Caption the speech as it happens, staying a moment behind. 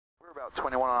about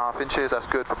 21.5 inches, that's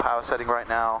good for power setting right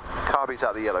now. Carby's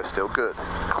out the yellow still, good.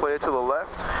 Clear to the left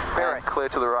and clear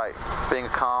to the right. Being a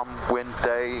calm wind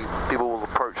day, people will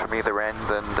approach from either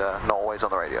end and not always on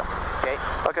the radio. Okay.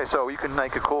 Okay, so you can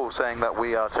make a call saying that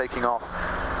we are taking off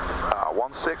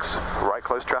 16, right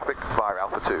close traffic via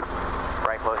Alpha 2.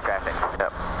 Right close traffic.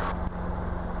 Yep.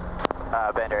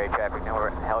 Bend area traffic,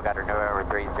 helicopter November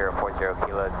 3040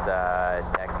 kilos,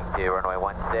 taxiing to runway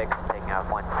 16, taking off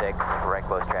 16, right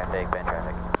close traffic, bend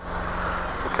traffic.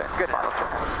 Okay, good enough.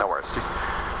 No worries.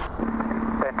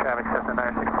 Bend traffic,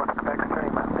 7964 Quebec,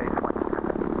 turning left base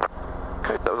 1.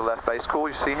 Okay, that was a left base call,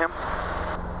 you see him?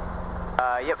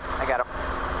 Yep, I got him.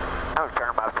 I was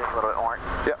turning him up just a little bit more.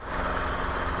 Yep.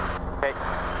 Okay.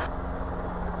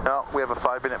 Now, we have a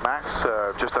 5-minute max,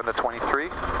 just under 23,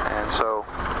 and so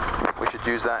we should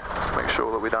use that to make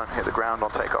sure that we don't hit the ground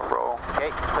on takeoff roll. Okay,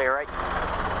 clear right.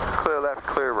 Clear left,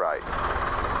 clear right.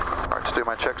 All right, just do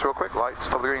my checks real quick. Lights,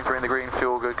 top of the green, 3 in the green,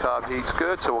 fuel good, carb heat's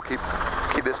good, so we'll keep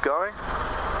this going.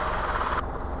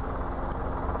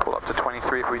 Pull up to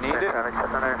 23 if we need it.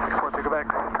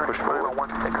 Push forward.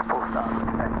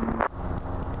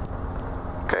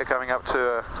 Okay, coming up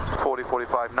to 40,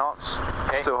 45 knots.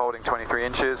 Okay. Still holding 23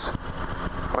 inches.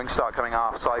 Wings start coming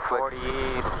off, cyclic. 40,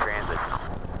 transit.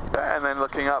 And then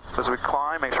looking up as we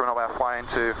climb, make sure we're not about to fly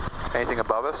into anything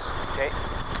above us. Okay.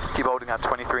 Keep holding at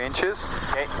 23 inches.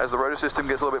 Okay. As the rotor system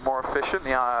gets a little bit more efficient,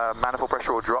 the manifold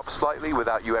pressure will drop slightly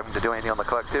without you having to do anything on the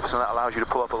collective, so that allows you to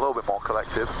pull up a little bit more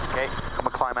collective. Okay. And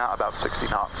we'll climb out about 60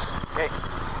 knots. Okay.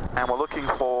 And we're looking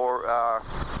for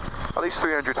at least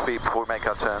 300 feet before we make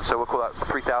our turn, so we'll call that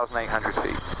 3,800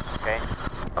 feet. Okay.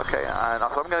 Okay, and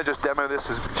so I'm going to just demo this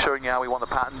as showing you how we want the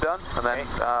pattern done, and then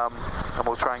and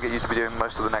we'll try and get you to be doing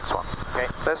most of the next one. Okay.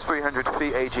 That's 300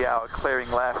 feet, AG out,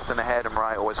 clearing left and ahead and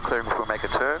right, always clearing before we make a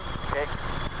turn. Okay.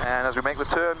 And as we make the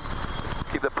turn,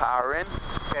 keep the power in.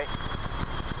 Okay.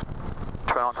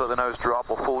 Try not to let the nose drop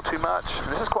or fall too much.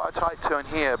 And this is quite a tight turn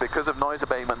here. Because of noise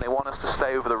abatement, they want us to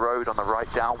stay over the road on the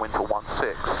right downwind for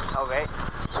 16. Okay.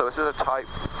 So this is a tight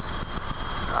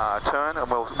turn, and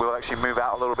we'll actually move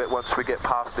out a little bit once we get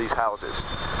past these houses.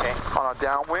 Okay. On our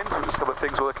downwind, there's a couple of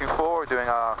things we're looking for. We're doing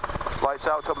our lights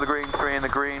out, top of the green, 3 in the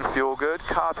green, fuel good.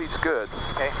 Carb heat's good.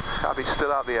 Okay. Carb heat's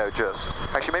still out the O, just.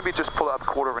 Actually, maybe just pull it up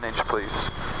 1/4 of an inch, please.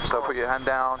 So put your hand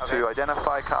down to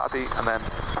identify carb heat, and then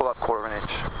pull up 1/4 of an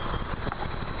inch.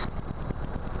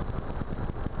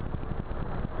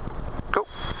 Cool.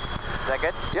 Is that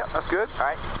good? Yep, that's good. All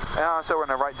right. So we're in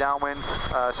a right downwind,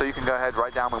 so you can go ahead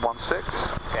right downwind 16.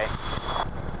 Okay.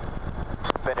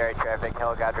 Bend area traffic,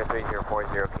 helicopter 3040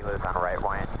 kilos on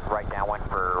right downwind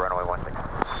for runway 16.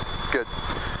 Good.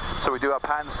 So we do our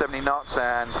pattern 70 knots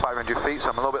and 500 feet, so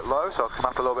I'm a little bit low, so I'll come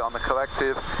up a little bit on the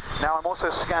collective. Now I'm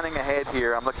also scanning ahead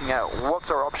here. I'm looking at what's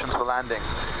our options for landing.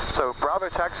 So Bravo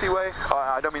taxiway,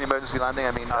 I don't mean emergency landing,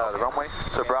 I mean the runway.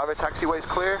 So Bravo taxiway is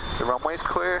clear, the runway is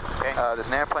clear. Okay. There's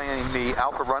an airplane in the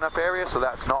Alpha run-up area, so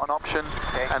that's not an option.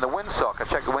 Okay. And the windsock, I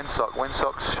checked the windsock.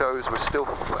 Windsock shows we're still,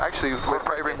 actually we're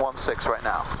favoring 16 right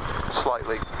now,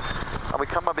 slightly. And we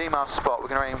come up beam our spot, we're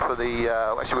going to aim for the,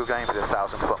 actually we're going for the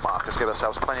 1,000-foot mark, let's give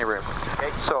ourselves plenty of room.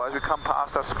 Okay. So as we come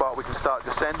past our spot, we can start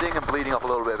descending and bleeding off a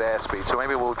little bit of airspeed. So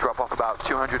maybe we'll drop off about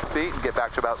 200 feet and get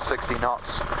back to about 60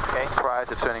 knots prior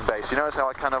to turning base. You notice how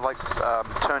I kind of like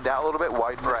turned out a little bit,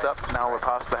 widened this up, now we're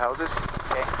past the houses?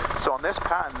 Okay. So on this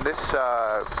pattern, this 16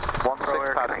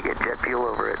 pattern, Can I get jet fuel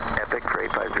over at Epic for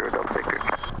 850 Delta Victor?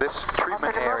 this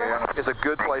treatment area is a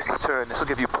good place to turn. This will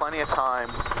give you plenty of time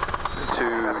to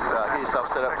get yourself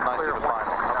set up nicely for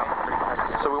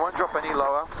final. So we won't drop any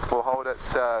lower. We'll hold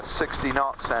at 60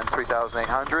 knots and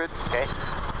 3,800. Okay.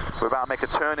 We're about to make a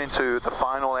turn into the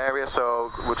final area,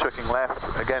 so we're checking left,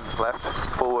 again, left,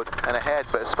 forward, and ahead,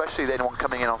 but especially anyone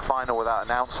coming in on final without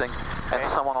announcing, and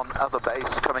someone on other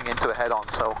base coming into a head-on.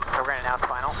 So we're going to announce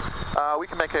final? we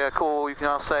can make a call, you can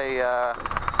now say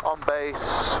on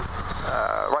base,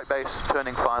 right base,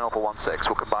 turning final for 16.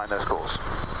 We'll combine those calls.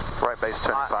 Right base,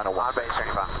 turning final, 16. On base,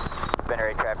 turning final. Bend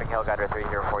area traffic, helicopter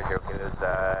 3040 kilos,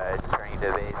 turning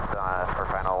to base for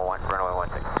final runway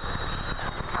 16.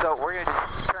 So we're going to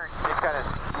just turn, just kind of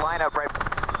line up right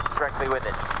directly with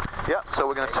it. Yep, so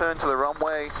we're going to turn to the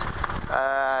runway,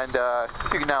 and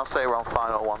you can now say we're on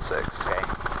final 16. Okay.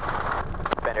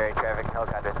 Bend area traffic,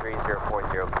 helicopter 3040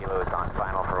 kilos on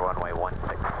final for runway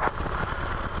 16.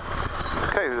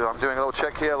 Okay, I'm doing a little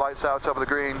check here, lights out, top of the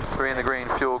green, 3 in the green,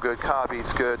 fuel good, carb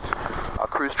heat's good, our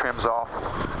cruise trim's off,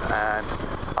 and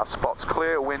our spot's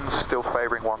clear, wind's still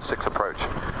favoring 16 approach.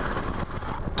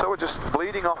 So we're just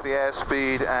bleeding off the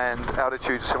airspeed and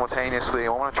altitude simultaneously, and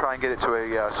I want to try and get it to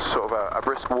a sort of a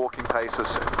brisk walking pace,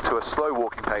 to a slow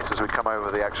walking pace as we come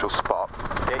over the actual spot.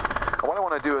 Okay. And what I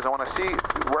want to do is I want to see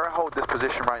where I hold this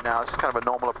position right now. This is kind of a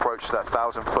normal approach to that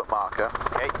 1,000-foot marker.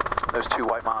 Okay. Those two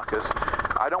white markers.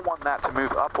 I don't want that to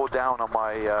move up or down on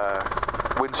my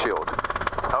windshield.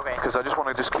 Okay. Because I just want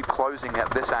to just keep closing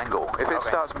at this angle. If it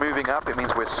starts moving up, it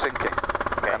means we're sinking.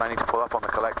 Okay. And I need to pull up on the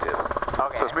collective.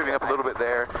 Okay. So it's moving up a little bit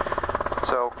there.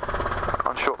 So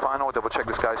on short final, I'll double check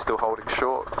this guy's still holding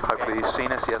short. Hopefully he's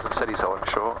seen us. He hasn't said he's holding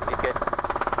short. He's good.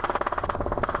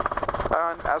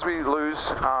 And as we lose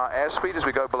airspeed, as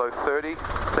we go below 30,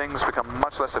 things become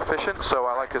much less efficient. So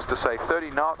I like us to say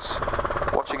 30 knots,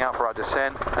 watching out for our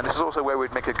descent. And this is also where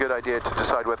we'd make a good idea to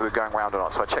decide whether we're going round or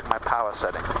not. So I check my power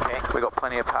setting. Okay. We've got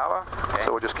plenty of power,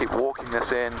 so we'll just keep walking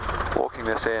this in, walking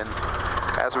this in.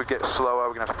 As we get slower,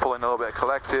 we're going to have to pull in a little bit of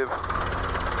collective.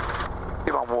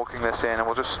 Keep on walking this in, and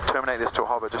we'll just terminate this to a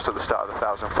hover just at the start of the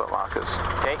 1,000-foot markers.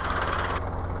 Okay.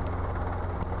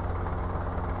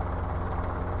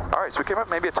 Alright, so we came up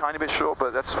maybe a tiny bit short,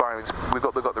 but that's fine. We've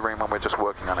got the green one, we're just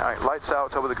working on it. Alright, lights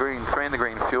out, top of the green, 3 in the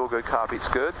green, fuel good, car beat's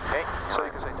good. Okay. So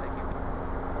you can say take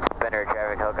it. Bender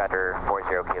traffic, helicopter 40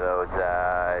 kilos,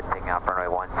 taking off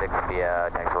runway 16 via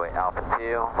taxiway Alpha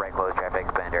 2, right close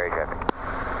traffic, Bender traffic.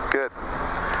 Good.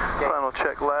 Okay. Final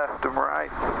check left and right.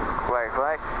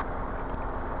 Flag.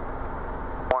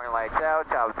 Warning lights out,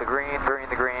 top of the green, 3 in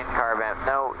the green, car vamp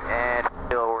no, and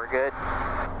still we're good.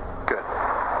 Good.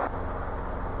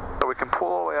 So we can pull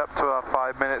all the way up to our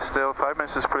 5 minutes still. 5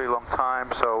 minutes is a pretty long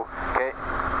time, so Okay.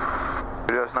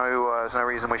 there's no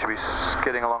reason we should be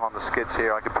skidding along on the skids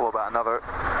here. I could pull about another,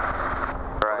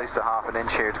 or at least a half an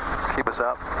inch here to keep us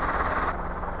up.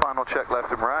 Final check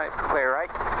left and right. Clear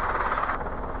right.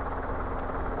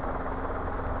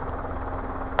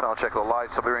 Final check of the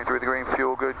lights, I'll be running through the green,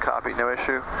 fuel good, car beat, no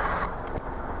issue.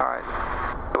 Alright,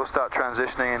 we'll start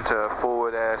transitioning into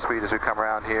forward airspeed as we come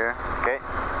around here. Okay.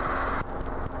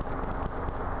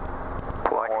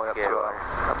 Pull all the way up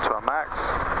to our max.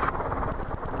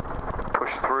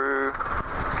 Push through,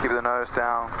 keep the nose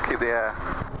down, keep the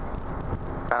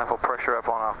manifold pressure up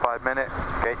on our 5 minute.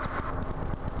 Okay.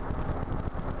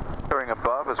 Going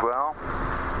above as well.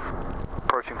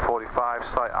 Approaching 45,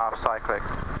 slight aft cyclic.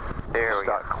 There we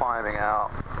Start climbing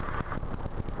out.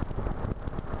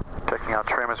 Checking our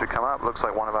trim as we come up. Looks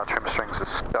like one of our trim strings is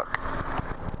stuck.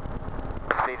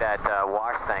 See that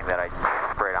wash thing that I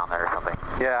sprayed on there or something?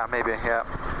 Yeah, maybe, yeah.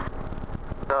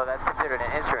 So that's considered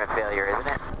an instrument failure, isn't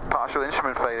it? Partial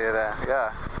instrument failure there,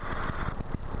 yeah.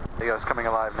 There you go, it's coming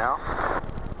alive now.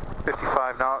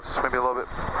 55 knots, maybe a little bit.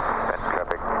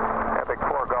 Traffic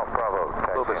 4 Golf Bravo.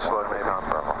 A little bit slow maybe.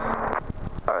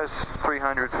 It's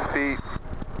 300 feet.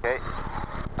 Okay.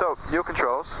 So, your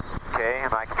controls. Okay,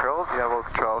 and my controls? You have all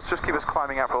controls. Just keep us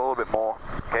climbing out for a little bit more.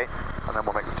 Okay. And then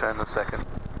we'll make the turn in a second.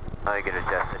 Let me get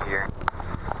adjusted here.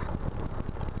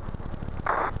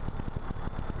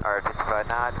 Alright, 55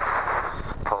 knots.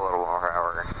 Pull a little more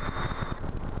power.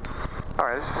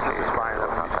 Alright, this is fine.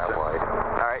 Not that wide.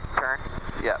 Alright, turn.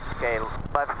 Yeah. Okay,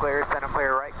 left clear, center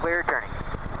clear, right clear, turning.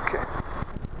 Okay.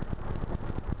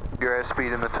 Your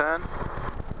airspeed in the turn.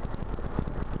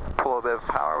 Pull a bit of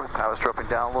power, with power's dropping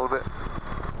down a little bit.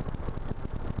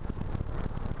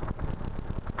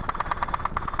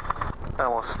 And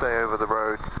we'll stay over the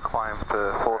road, climb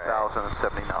for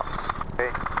 4,070 knots.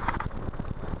 Okay.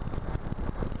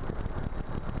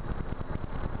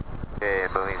 Okay,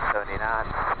 moving 70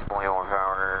 knots, only more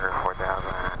power,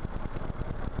 4,000.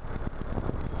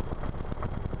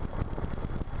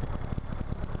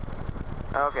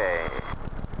 Okay.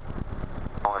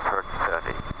 Almost short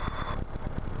 70.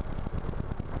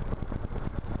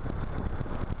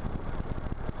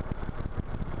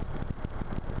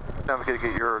 Don't forget to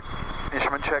get your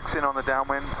instrument checks in on the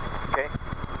downwind. Okay.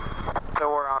 So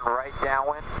we're on right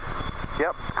downwind?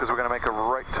 Yep, because we're going to make a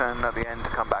right turn at the end to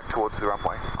come back towards the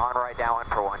runway. On right downwind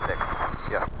for 16.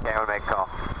 Yeah. Okay, we'll make a call.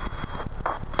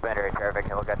 Bender traffic,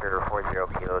 helicopter 40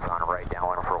 kilos on right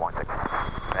downwind for 16.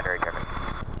 Bender traffic.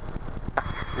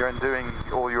 You're undoing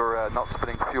all your not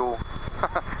splitting fuel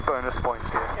bonus points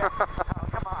here. Oh,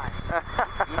 come on.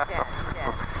 You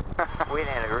can't. We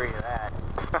didn't agree to that.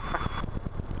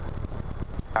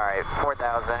 Alright,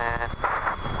 4,000.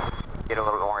 Get a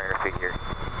little bit more airspeed here.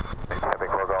 Traffic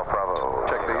 4 Golf Bravo.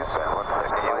 Check these.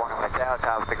 Okay, one lights out,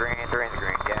 top of the green, 3 in the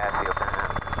green, gas, field turn.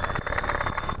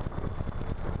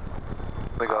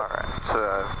 We got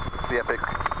the Epic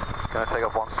going to take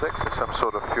off 16. It's some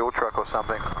sort of fuel truck or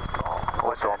something.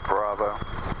 Also on Bravo.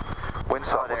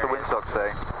 Windsock, what's the windsock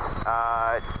say?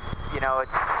 You know,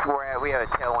 we have a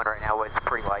tailwind right now, but it's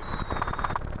pretty light.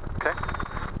 Okay.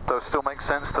 So it still makes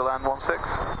sense to land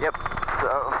 1-6? Yep.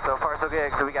 So far so good,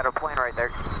 because we got a plane right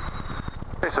there.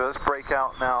 Okay, so let's break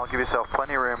out now. Give yourself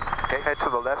plenty of room. Okay. Head to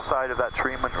the left side of that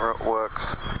treatment works.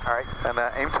 All right. And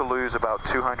aim to lose about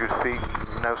 200 feet,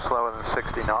 no slower than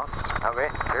 60 knots. Okay,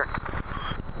 sure.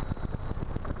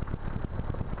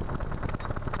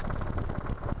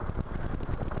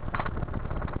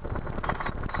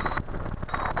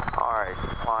 All right,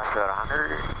 launch at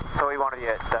 100. So we want to be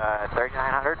at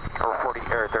 3,900 or 40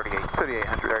 or 38?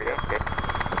 3,800. 38. Okay.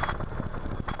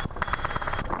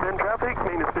 Then traffic,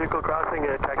 maintenance vehicle crossing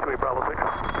at taxiway Bravo 6.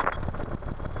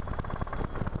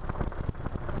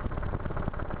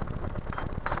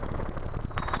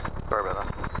 Sorry about that.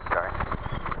 Sorry.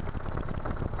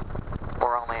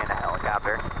 We're only in a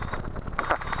helicopter.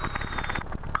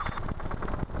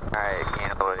 Alright,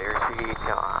 can't load airspeed,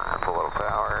 come on, full little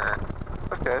power.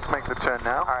 Okay, let's make the turn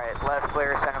now. Alright, left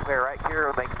clear, center clear, right clear,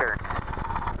 we'll make a turn.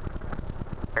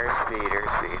 Airspeed,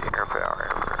 air power.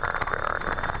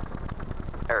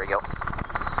 There we go.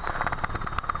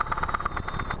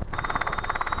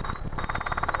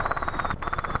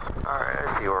 Alright,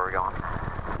 let's see where we're going.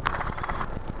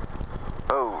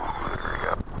 Oh, there we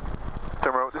go. So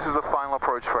remember, this is the final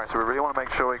approach point, so we really want to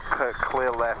make sure we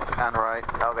clear left and right.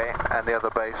 Okay. And the other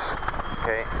base.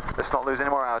 Okay. Let's not lose any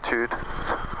more altitude.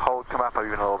 Hold, come up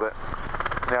even a little bit.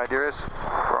 The idea is,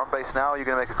 we're on base now, you're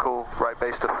going to make a cool right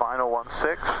base to final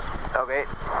 1-6. Okay.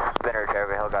 Spinner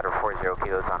traffic, helicopter 40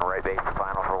 kilos on right base to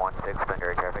final for 1-6,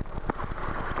 spinner traffic.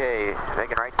 Okay,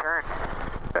 making right turn.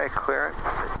 Okay, clear it.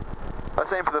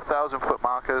 Let's aim for the 1,000-foot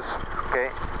markers. Okay.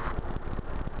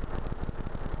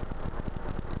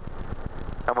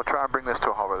 And we'll try and bring this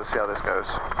to a hover. Let's see how this goes.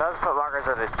 1,000-foot markers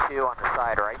are the two on the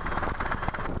side, right?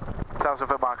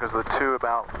 1,000-foot markers are the two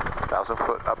about 1,000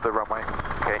 foot up the runway.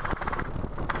 Okay.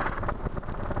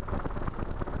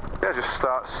 Yeah, just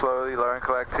start slowly, low and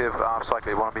collective arm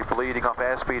cycle. You want to be bleeding off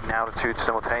airspeed and altitude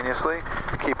simultaneously.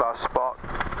 Keep our spot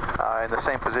in the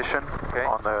same position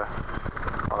on the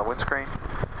windscreen.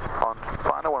 On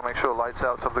final, want to make sure lights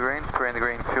out top of the green. 3 in the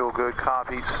green, fuel good, carb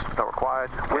heats not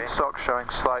required. Windsock showing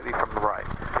slightly from the right.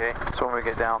 Okay. So when we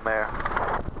get down there,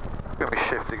 we're going to be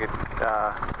shifting it.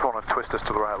 If you want to twist us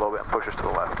to the right a little bit and push us to the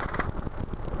left.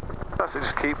 So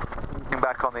just keep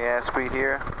back on the airspeed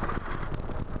here.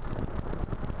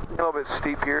 A little bit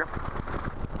steep here.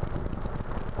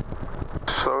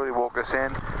 Slowly walk us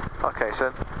in. Okay,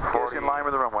 so get us in line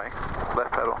with the runway.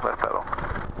 Left pedal, left pedal.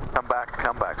 Come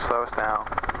back, slow us down.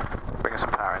 Bring us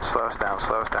some power in. Slow us down,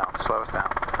 slow us down, slow us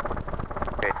down.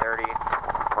 Okay, 30,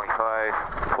 25.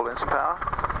 Pull in some power.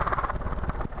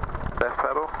 Left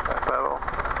pedal, left pedal.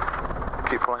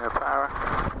 Keep pulling the power.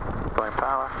 Pulling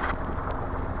power.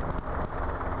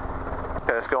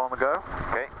 Okay, let's go on the go.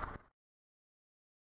 Okay.